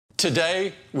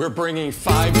Today, we're bringing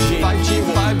 5G. 5G,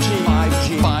 5G,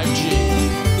 5G,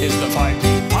 5G is the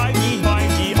 5G. 5G,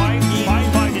 5G, 5G,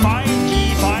 5G,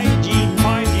 5G, 5G,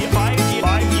 5G, 5G,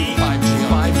 5G,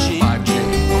 5G, 5G,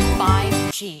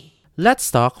 5G. Let's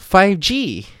talk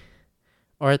 5G,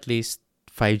 or at least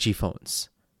 5G phones.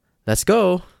 Let's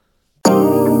go!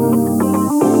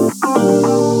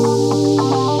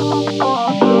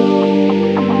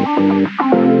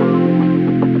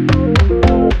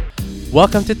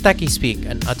 Welcome to Techie Speak,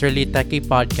 an utterly techie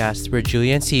podcast where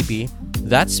Julian CB,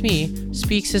 that's me,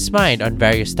 speaks his mind on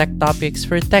various tech topics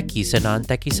for techies and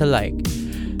non-techies alike.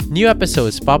 New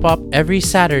episodes pop up every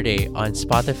Saturday on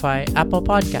Spotify, Apple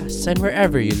Podcasts, and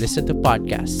wherever you listen to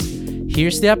podcasts.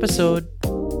 Here's the episode.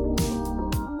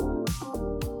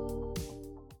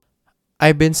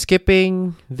 I've been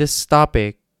skipping this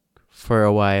topic for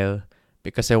a while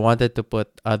because I wanted to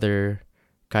put other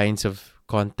kinds of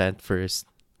content first,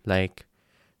 like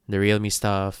the Realme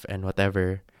stuff and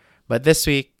whatever. But this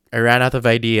week, I ran out of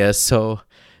ideas, so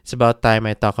it's about time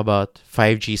I talk about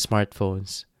 5G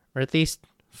smartphones, or at least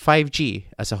 5G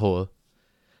as a whole.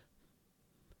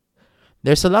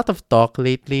 There's a lot of talk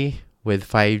lately with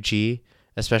 5G,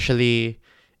 especially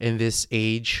in this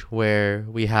age where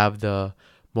we have the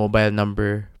Mobile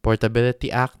Number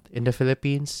Portability Act in the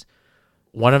Philippines.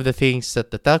 One of the things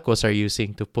that the telcos are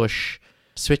using to push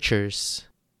switchers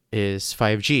is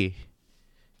 5G.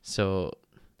 So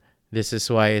this is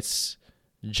why it's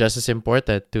just as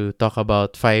important to talk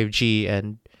about 5G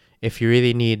and if you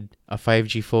really need a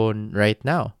 5G phone right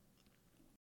now.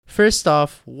 First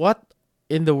off, what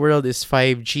in the world is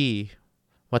 5G?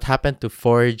 What happened to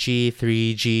 4G,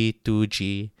 3G,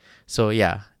 2G? So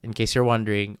yeah, in case you're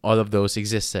wondering, all of those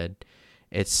existed.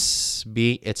 It's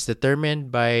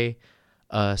determined by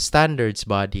a standards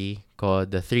body called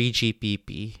the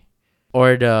 3GPP,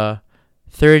 or the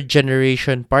Third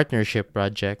Generation Partnership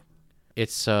Project.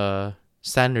 It's a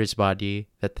standards body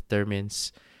that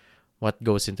determines what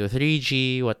goes into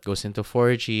 3G, what goes into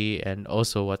 4G, and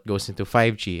also what goes into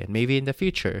 5G, and maybe in the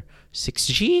future,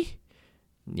 6G?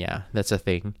 Yeah, that's a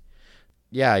thing.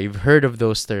 Yeah, you've heard of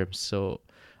those terms. So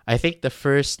I think the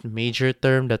first major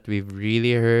term that we've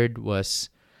really heard was,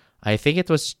 I think it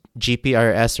was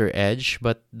GPRS or EDGE,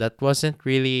 but that wasn't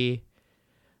really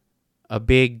a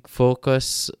big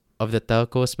focus of the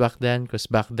telcos back then, because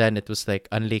back then it was like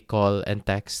only call and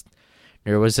text.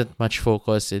 There wasn't much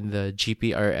focus in the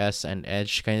GPRS and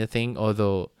EDGE kind of thing,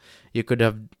 although you could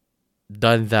have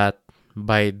done that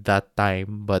by that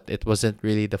time, but it wasn't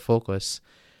really the focus.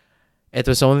 It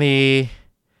was only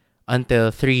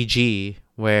until 3G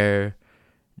where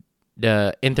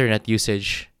the internet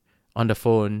usage on the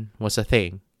phone was a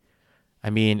thing. I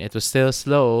mean, it was still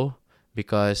slow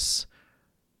because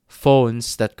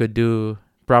phones that could do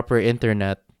proper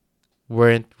internet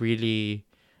weren't really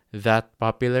that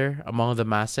popular among the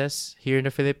masses here in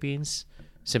the Philippines,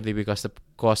 simply because the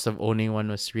cost of owning one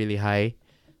was really high.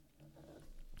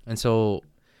 And so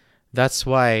that's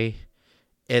why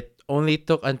it only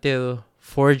took until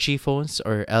 4G phones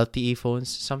or LTE phones.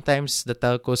 Sometimes the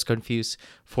telcos confuse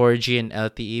 4G and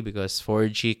LTE because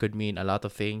 4G could mean a lot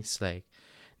of things, like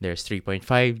there's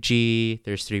 3.5G,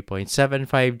 there's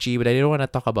 3.75G, but I don't want to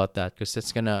talk about that because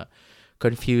that's going to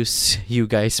confuse you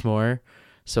guys more.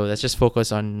 So let's just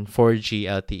focus on 4G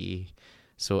LTE.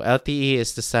 So LTE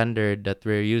is the standard that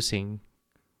we're using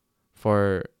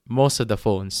for most of the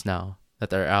phones now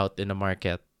that are out in the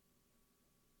market.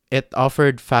 It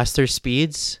offered faster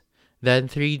speeds than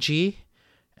 3G,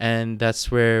 and that's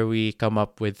where we come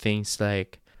up with things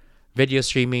like video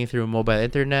streaming through mobile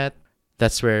internet.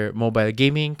 That's where mobile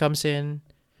gaming comes in,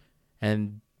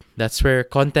 and that's where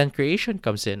content creation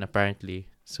comes in, apparently.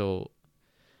 So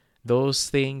those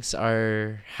things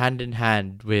are hand in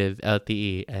hand with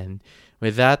LTE, and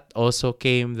with that also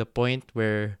came the point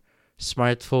where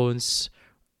smartphones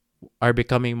are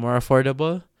becoming more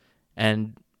affordable,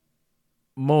 and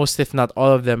most, if not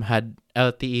all of them, had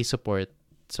LTE support.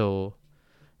 So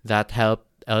that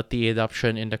helped LTE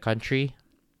adoption in the country.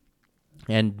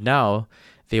 And now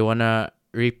they want to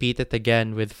repeat it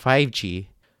again with 5G.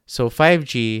 So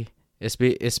 5G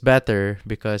is better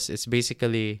because it's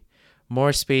basically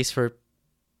more space for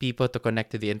people to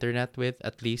connect to the internet with,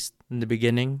 at least in the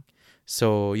beginning.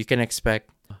 So you can expect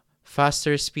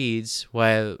faster speeds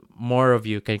while more of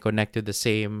you can connect to the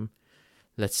same,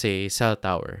 let's say, cell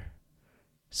tower,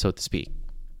 so to speak.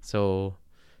 So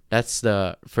that's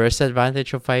the first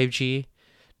advantage of 5G.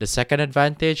 The second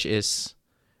advantage is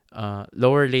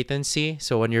lower latency.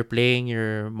 So when you're playing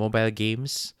your mobile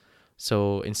games,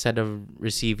 so instead of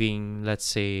receiving, let's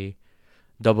say,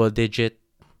 double digit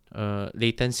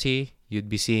latency, you'd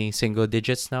be seeing single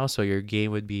digits now, so your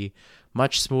game would be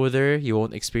much smoother. You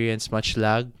won't experience much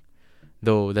lag,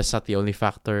 though that's not the only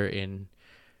factor in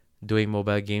doing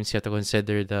mobile games. You have to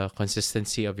consider the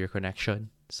consistency of your connection,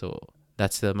 so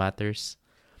that still matters.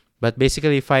 But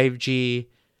basically, 5G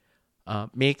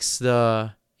makes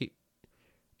the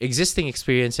existing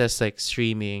experiences like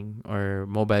streaming or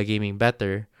mobile gaming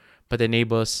better, but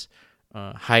enables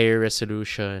higher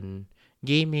resolution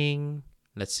gaming.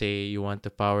 Let's say you want to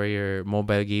power your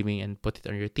mobile gaming and put it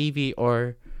on your TV,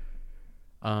 or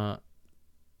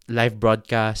live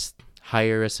broadcast,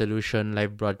 higher resolution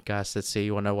live broadcast. Let's say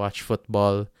you want to watch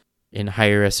football in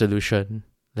higher resolution,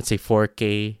 let's say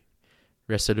 4K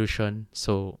resolution.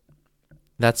 So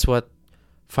that's what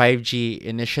 5G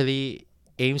initially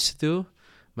aims to do,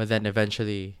 but then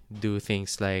eventually do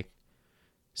things like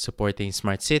supporting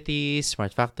smart cities,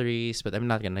 smart factories. But I'm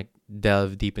not going to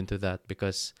delve deep into that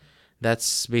because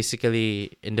that's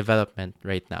basically in development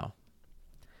right now.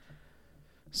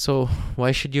 So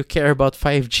why should you care about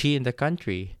 5G in the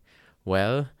country?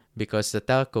 Well, because the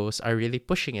telcos are really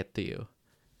pushing it to you,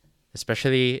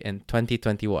 especially in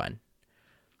 2021.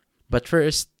 But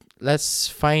first, let's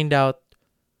find out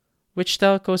which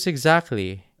telcos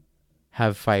exactly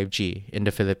have 5G in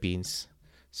the Philippines.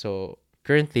 So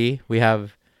currently, we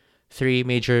have 3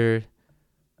 major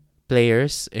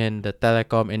players in the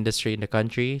telecom industry in the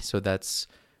country. So that's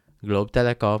Globe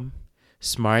Telecom,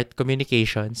 Smart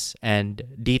Communications, and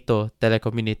Dito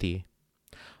Telecommunity.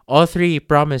 All 3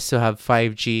 promise to have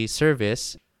 5G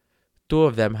service. 2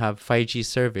 of them have 5G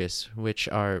service, which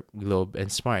are Globe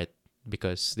and Smart,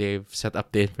 because they've set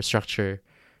up the infrastructure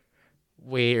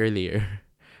way earlier.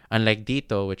 Unlike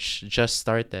Dito, which just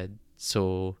started,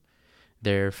 so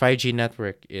their 5G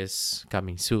network is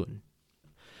coming soon.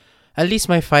 At least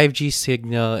my 5G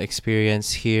signal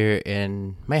experience here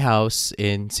in my house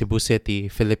in Cebu City,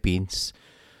 Philippines.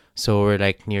 So we're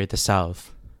like near the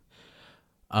south.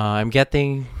 I'm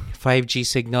getting 5G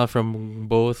signal from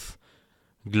both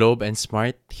Globe and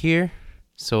Smart here.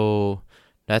 So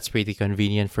that's pretty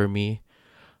convenient for me.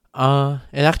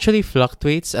 It actually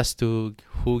fluctuates as to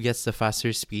who gets the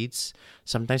faster speeds.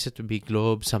 Sometimes it would be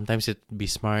Globe, sometimes it would be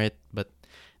Smart, but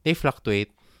they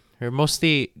fluctuate. They're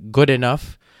mostly good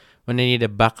enough when I need a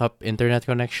backup internet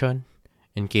connection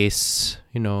in case,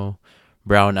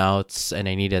 brownouts and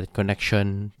I need a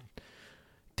connection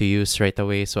to use right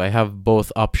away. So I have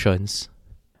both options.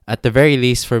 At the very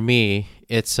least, for me,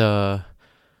 it's a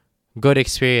good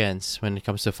experience when it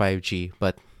comes to 5G,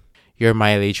 but your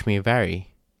mileage may vary.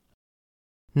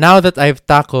 Now that I've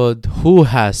tackled who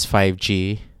has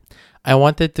 5G, I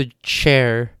wanted to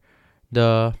share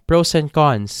the pros and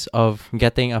cons of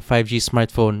getting a 5G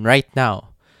smartphone right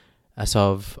now as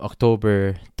of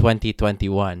October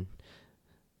 2021.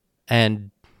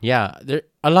 And yeah,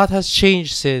 a lot has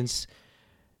changed since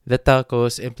the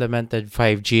telcos implemented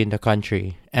 5G in the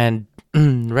country. And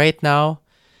right now,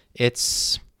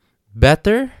 it's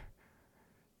better,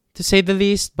 to say the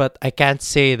least, but I can't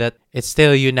say that it's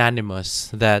still unanimous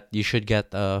that you should get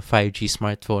a 5G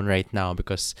smartphone right now,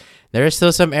 because there are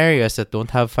still some areas that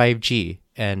don't have 5G,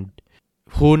 and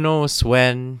who knows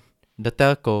when the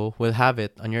telco will have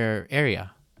it on your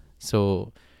area.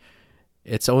 So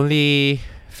it's only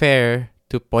fair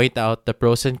to point out the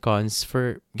pros and cons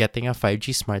for getting a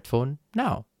 5G smartphone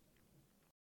now.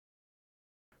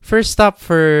 First up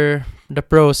for the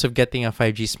pros of getting a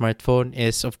 5G smartphone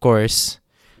is, of course,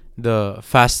 the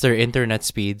faster internet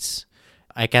speeds.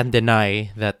 I can't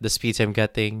deny that the speeds I'm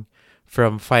getting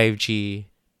from 5G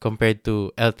compared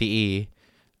to LTE,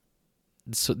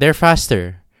 so they're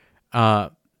faster.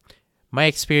 My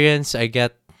experience, I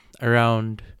get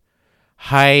around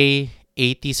high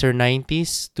 80s or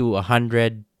 90s to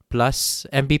 100 plus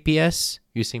Mbps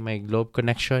using my Globe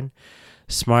connection.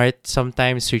 Smart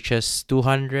sometimes reaches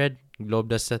 200. Globe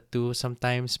does that too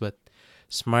sometimes, but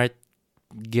Smart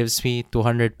gives me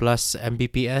 200 plus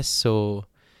Mbps. So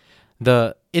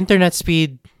the internet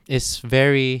speed is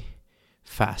very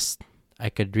fast. I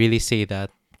could really say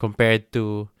that compared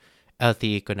to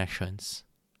LTE connections.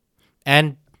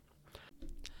 And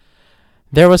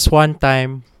there was one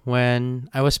time when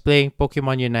I was playing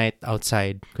Pokemon Unite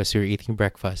outside because we were eating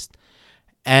breakfast.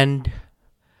 And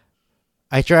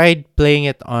I tried playing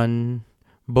it on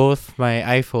both my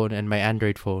iPhone and my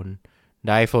Android phone.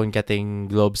 The iPhone getting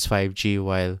Globe's 5G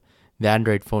while the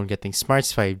Android phone getting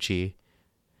Smart's 5G.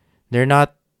 They're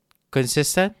not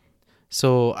consistent.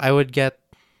 So I would get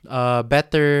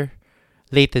better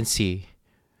latency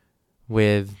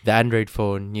with the Android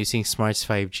phone using Smart's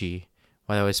 5G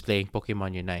while I was playing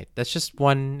Pokemon Unite. That's just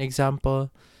one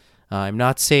example. I'm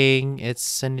not saying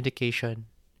it's an indication,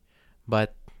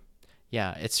 but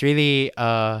yeah, it's really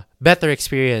a better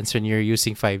experience when you're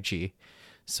using 5G.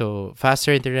 So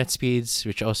faster internet speeds,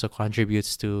 which also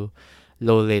contributes to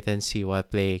low latency while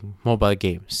playing mobile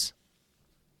games.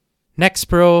 Next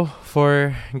pro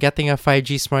for getting a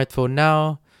 5G smartphone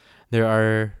now, there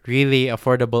are really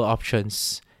affordable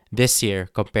options this year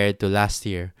compared to last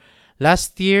year.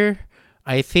 Last year,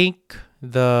 I think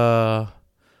the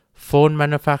phone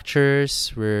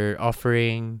manufacturers were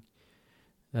offering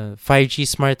 5G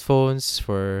smartphones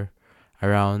for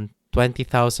around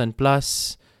 20,000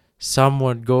 plus. Some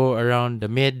would go around the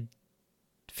mid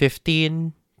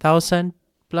 15,000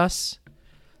 plus.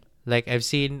 Like I've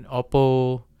seen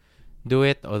Oppo do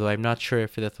it, although I'm not sure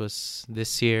if that was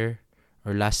this year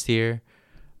or last year.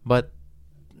 But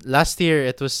last year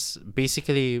it was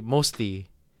mostly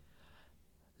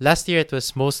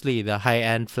the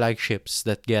high-end flagships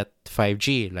that get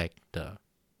 5G, like the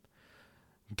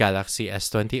Galaxy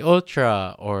S20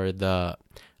 Ultra or the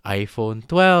iPhone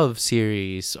 12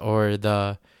 series or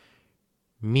the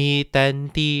Mi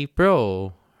 10T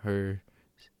Pro or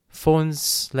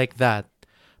phones like that.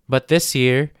 But this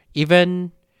year,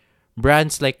 even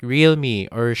brands like Realme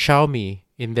or Xiaomi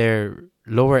in their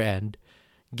lower end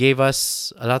gave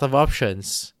us a lot of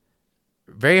options,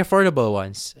 very affordable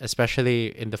ones, especially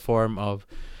in the form of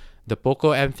the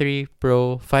Poco M3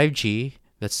 Pro 5G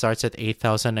that starts at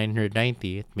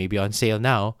 8,990. It may be on sale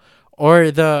now. Or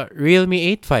the Realme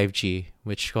 8 5G,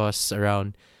 which costs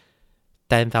around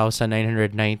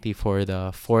 10,990 for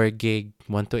the 4 gig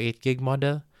 128 gig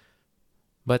model.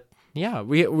 But yeah,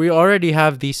 we already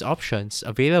have these options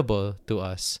available to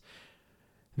us.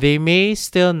 They may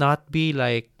still not be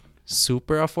like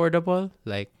super affordable,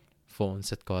 like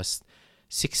phones that cost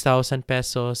 6,000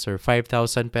 pesos or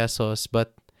 5,000 pesos,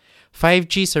 but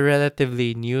 5G is a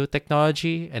relatively new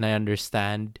technology, and I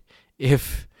understand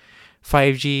if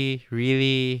 5G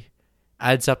really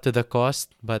adds up to the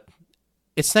cost, but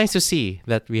it's nice to see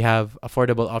that we have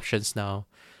affordable options now,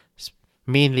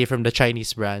 mainly from the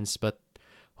Chinese brands, but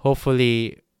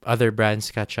hopefully other brands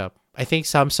catch up. I think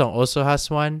Samsung also has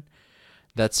one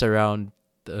that's around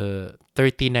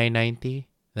 3990.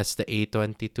 That's the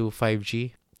A22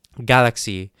 5G.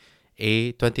 Galaxy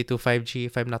A22 5G,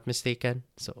 if I'm not mistaken.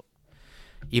 So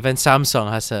even Samsung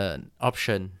has an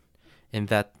option in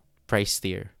that price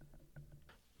tier.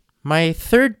 My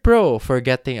third pro for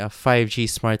getting a 5G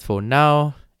smartphone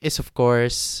now is, of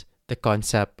course, the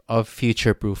concept of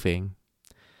future proofing.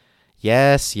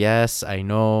 Yes, I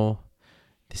know.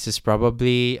 This is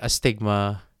probably a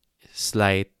stigma,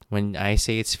 slight, when I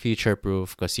say it's future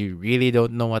proof, because you really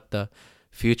don't know what the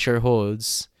future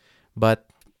holds. But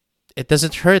it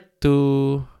doesn't hurt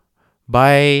to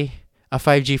buy a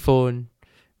 5G phone,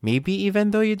 maybe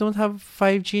even though you don't have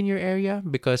 5G in your area,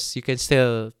 because you can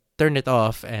still turn it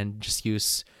off and just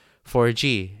use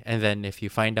 4G. And then if you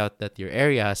find out that your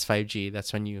area has 5G,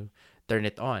 that's when you turn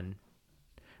it on.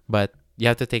 But you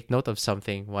have to take note of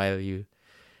something while you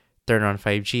turn on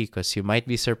 5G, because you might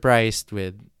be surprised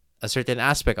with a certain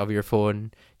aspect of your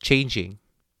phone changing.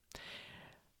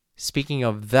 Speaking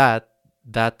of that,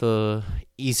 that will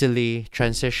easily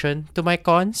transition to my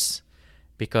cons,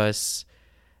 because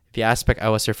the aspect I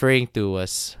was referring to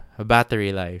was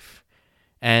battery life.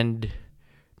 And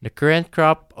the current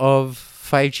crop of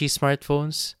 5G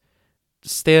smartphones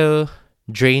still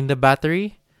drain the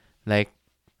battery. Like,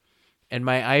 and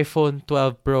my iPhone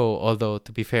 12 Pro, although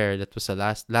to be fair, that was a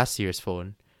last year's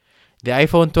phone. The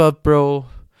iPhone 12 Pro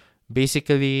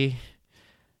basically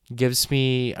gives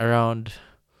me around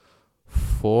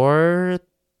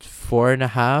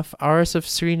 4.5 hours of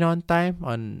screen on time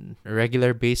on a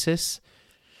regular basis.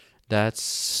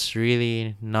 That's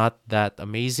really not that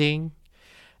amazing.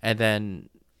 And then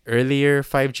earlier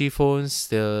 5G phones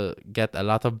still get a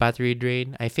lot of battery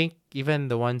drain. I think even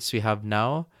the ones we have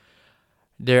now,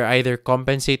 they're either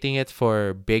compensating it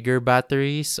for bigger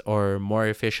batteries or more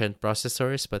efficient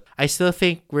processors. But I still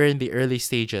think we're in the early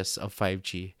stages of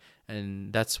 5G.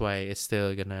 And that's why it's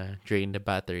still gonna drain the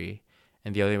battery.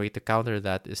 And the only way to counter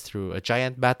that is through a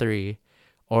giant battery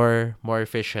or more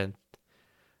efficient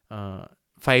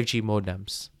 5G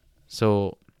modems.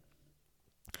 So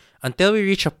until we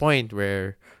reach a point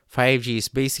where 5G is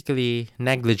basically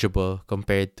negligible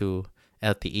compared to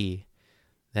LTE,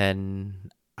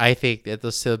 then I think it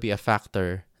will still be a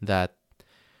factor that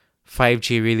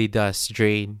 5G really does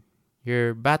drain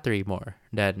your battery more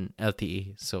than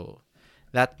LTE. So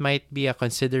that might be a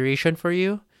consideration for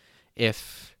you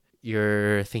if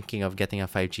you're thinking of getting a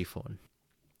 5G phone.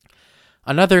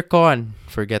 Another con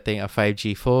for getting a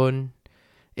 5G phone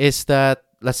is that,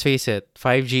 let's face it,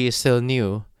 5G is still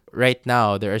new. Right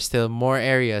now, there are still more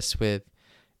areas with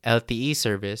LTE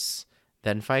service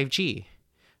than 5G.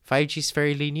 5G is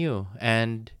fairly new,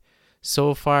 and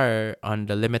so far, on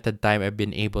the limited time I've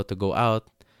been able to go out,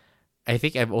 I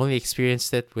think I've only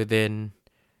experienced it within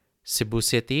Cebu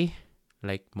City,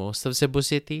 like most of Cebu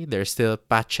City. There's still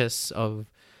patches of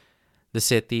the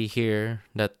city here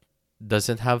that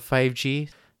doesn't have 5G.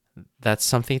 That's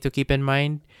something to keep in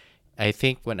mind. I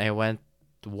think when I went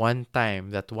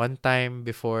that one time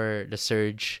before the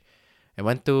surge, I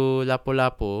went to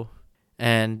Lapu-Lapu,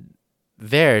 and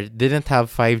there didn't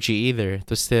have 5G either. It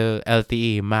was still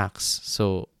LTE max.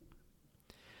 So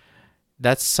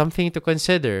that's something to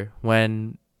consider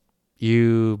when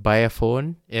you buy a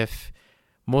phone. If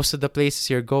most of the places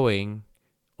you're going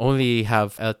only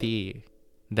have LTE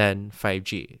than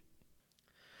 5G.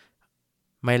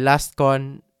 My last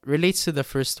con relates to the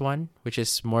first one, which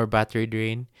is more battery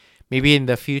drain. Maybe in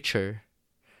the future,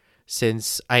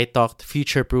 since I talked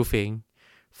future proofing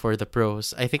for the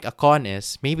pros, I think a con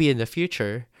is maybe in the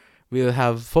future we'll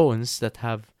have phones that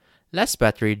have less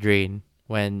battery drain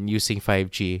when using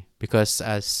 5G, because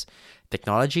as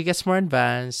technology gets more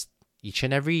advanced each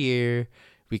and every year,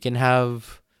 we can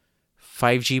have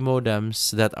 5G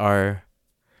modems that are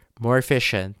more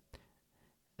efficient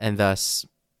and thus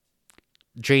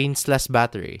drains less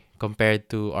battery compared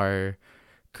to our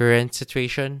current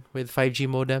situation with 5G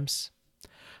modems.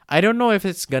 I don't know if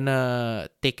it's gonna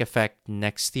take effect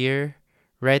next year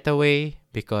right away,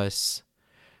 because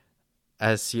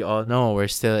as you all know, we're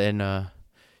still in a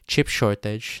chip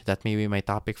shortage. That may be my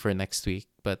topic for next week,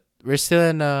 but we're still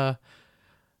in a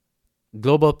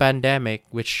global pandemic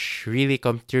which really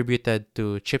contributed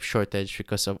to chip shortage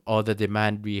because of all the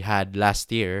demand we had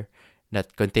last year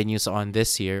that continues on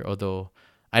this year, although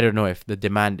I don't know if the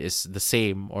demand is the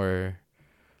same or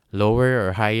lower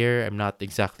or higher. I'm not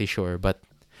exactly sure, but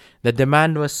the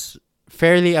demand was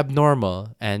fairly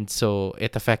abnormal, and so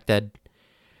it affected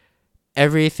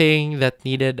everything that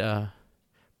needed a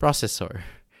processor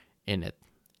in it,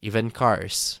 even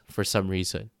cars for some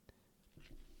reason.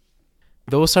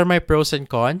 Those are my pros and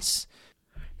cons.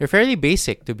 They're fairly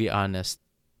basic, to be honest.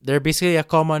 They're basically a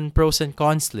common pros and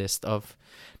cons list of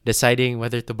deciding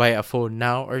whether to buy a phone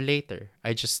now or later.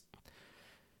 I just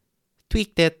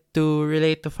tweaked it to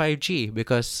relate to 5G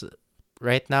because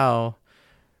right now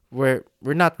we're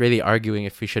not really arguing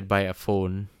if we should buy a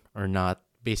phone or not.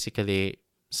 Basically,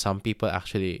 some people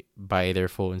actually buy their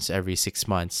phones every 6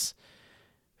 months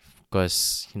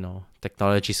because,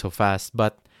 technology is so fast.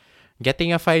 But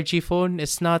getting a 5G phone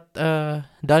is not a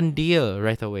done deal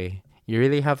right away. You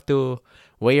really have to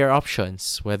weigh your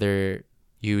options, whether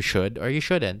you should or you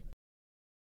shouldn't.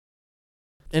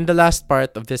 In the last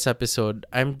part of this episode,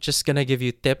 I'm just gonna give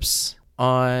you tips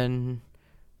on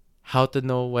how to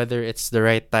know whether it's the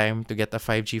right time to get a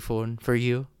 5G phone for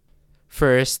you.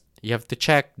 First, you have to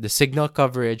check the signal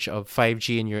coverage of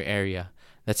 5G in your area.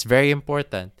 That's very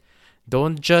important.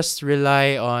 Don't just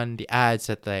rely on the ads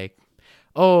that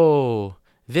oh,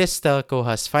 this telco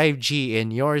has 5G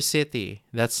in your city.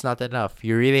 That's not enough.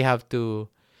 You really have to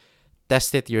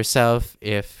test it yourself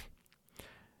if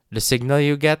the signal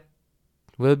you get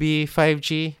will be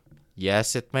 5G.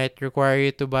 Yes, it might require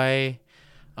you to buy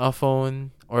a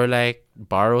phone or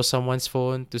borrow someone's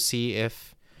phone to see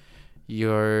if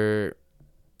your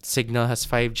signal has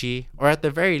 5G. Or at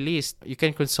the very least, you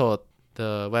can consult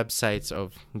the websites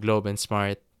of Globe and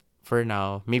Smart for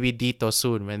now. Maybe Dito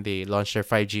soon when they launch their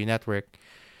 5G network.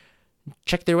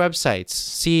 Check their websites.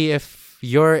 See if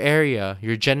your area,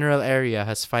 your general area,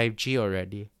 has 5G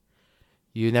already.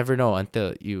 You never know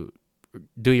until you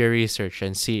do your research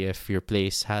and see if your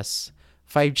place has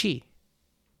 5G.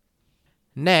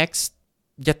 Next,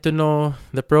 get to know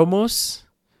the promos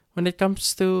when it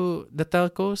comes to the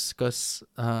telcos, because,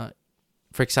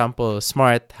 for example,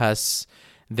 Smart has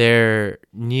their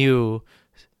new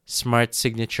Smart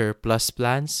Signature Plus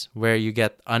plans where you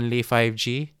get only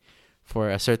 5G for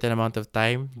a certain amount of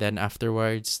time. Then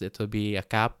afterwards, it will be a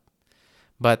cap.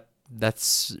 But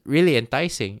that's really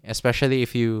enticing, especially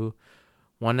if you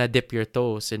want to dip your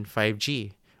toes in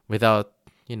 5G without,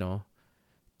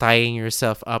 tying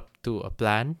yourself up to a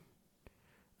plan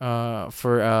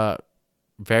for a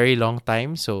very long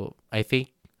time. So I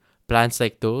think plans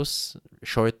like those,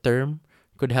 short term,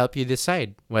 could help you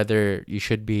decide whether you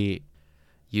should be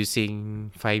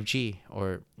using 5G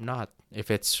or not, if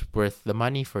it's worth the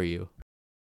money for you.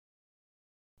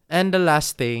 And the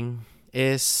last thing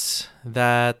is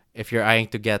that if you're eyeing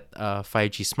to get a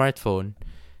 5G smartphone,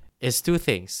 is two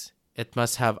things. It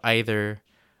must have either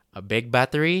a big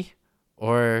battery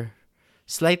or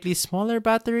slightly smaller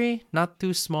battery, not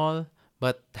too small,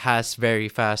 but has very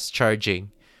fast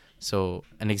charging. So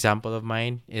an example of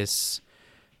mine is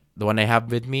the one I have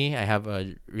with me, I have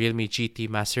a Realme GT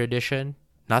Master Edition.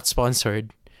 Not sponsored.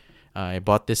 I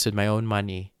bought this with my own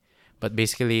money. But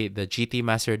basically, the GT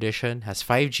Master Edition has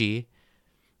 5G.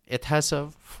 It has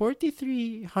a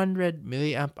 4300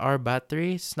 milliamp hour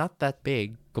battery. It's not that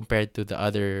big compared to the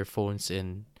other phones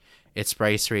in its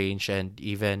price range and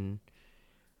even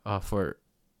for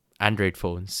Android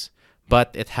phones.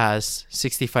 But it has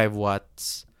 65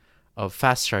 watts of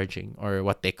fast charging, or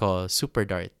what they call Super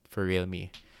Dart for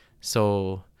Realme.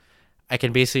 So I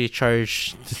can basically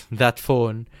charge that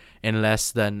phone in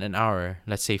less than an hour.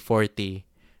 Let's say 45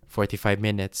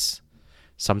 minutes.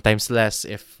 Sometimes less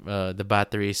if the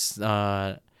battery is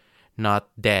not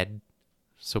dead.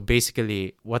 So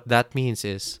basically, what that means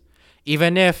is,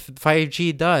 even if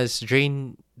 5G does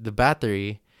drain the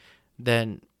battery,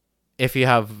 then if you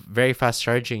have very fast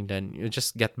charging, then you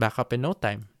just get back up in no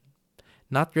time.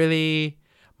 Not really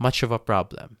much of a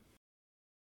problem.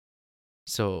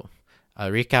 So,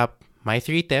 I'll recap my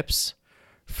 3 tips.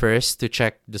 First, to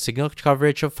check the signal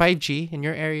coverage of 5G in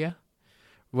your area,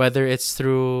 whether it's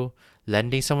through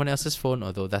lending someone else's phone,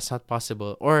 although that's not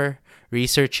possible, or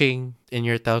researching in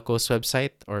your telco's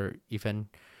website, or even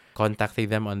contacting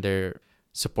them on their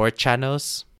support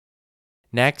channels.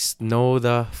 Next, know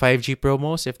the 5G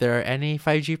promos, if there are any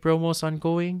 5G promos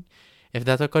ongoing, if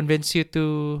that will convince you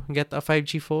to get a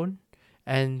 5G phone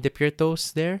and dip your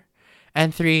toes there.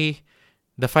 And 3,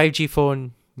 the 5G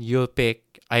phone you'll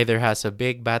pick either has a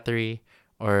big battery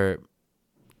or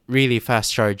really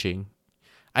fast charging.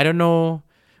 I don't know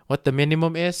what the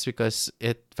minimum is because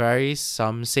it varies.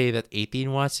 Some say that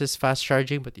 18 watts is fast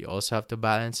charging, but you also have to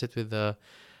balance it with the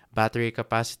battery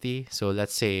capacity. So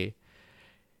let's say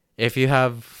if you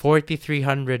have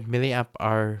 4300 milliamp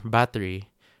hour battery,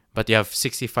 but you have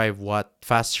 65 watt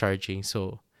fast charging,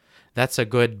 so that's a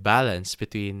good balance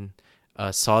between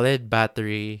a solid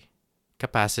battery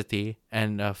capacity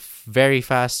and a very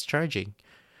fast charging.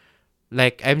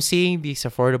 Like, I'm seeing these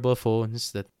affordable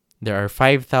phones that there are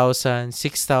 5,000,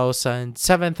 6,000,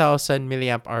 7,000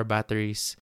 milliamp hour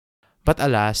batteries, but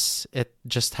alas, it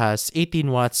just has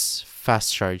 18 watts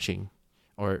fast charging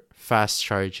or fast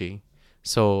charging.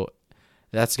 So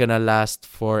that's gonna last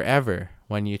forever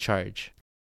when you charge.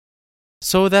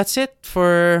 So that's it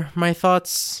for my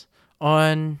thoughts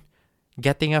on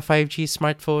getting a 5G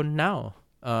smartphone now.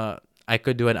 I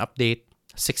could do an update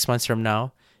 6 months from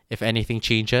now if anything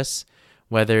changes,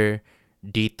 whether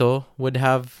Dito would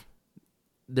have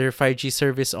their 5G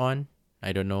service on,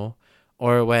 I don't know,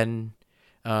 or when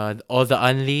all the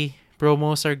Unli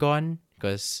promos are gone,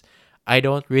 because I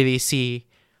don't really see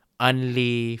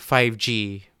Unli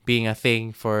 5G being a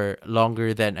thing for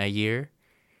longer than a year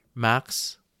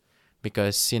max,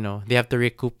 because, you know, they have to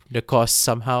recoup the cost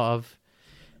somehow of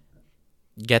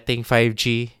getting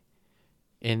 5G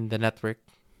in the network.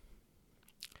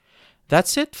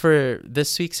 That's it for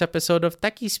this week's episode of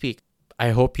Techie Speak.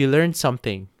 I hope you learned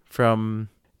something from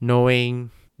knowing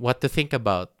what to think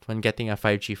about when getting a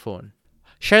 5G phone.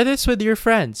 Share this with your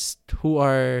friends who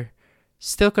are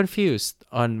still confused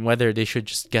on whether they should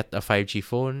just get a 5G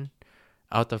phone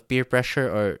out of peer pressure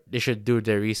or they should do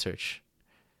their research.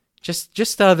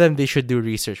 Just tell them they should do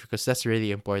research because that's really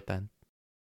important.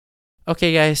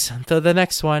 Okay guys, until the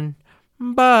next one,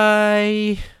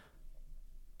 bye!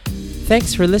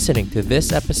 Thanks for listening to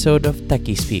this episode of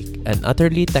Techie Speak, an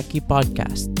Utterly Techie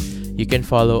podcast. You can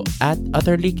follow at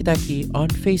Utterly Techie on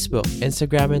Facebook,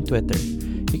 Instagram, and Twitter.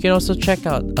 You can also check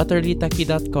out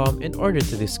utterlytechie.com in order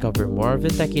to discover more of the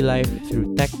techie life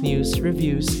through tech news,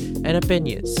 reviews, and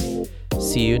opinions.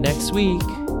 See you next week!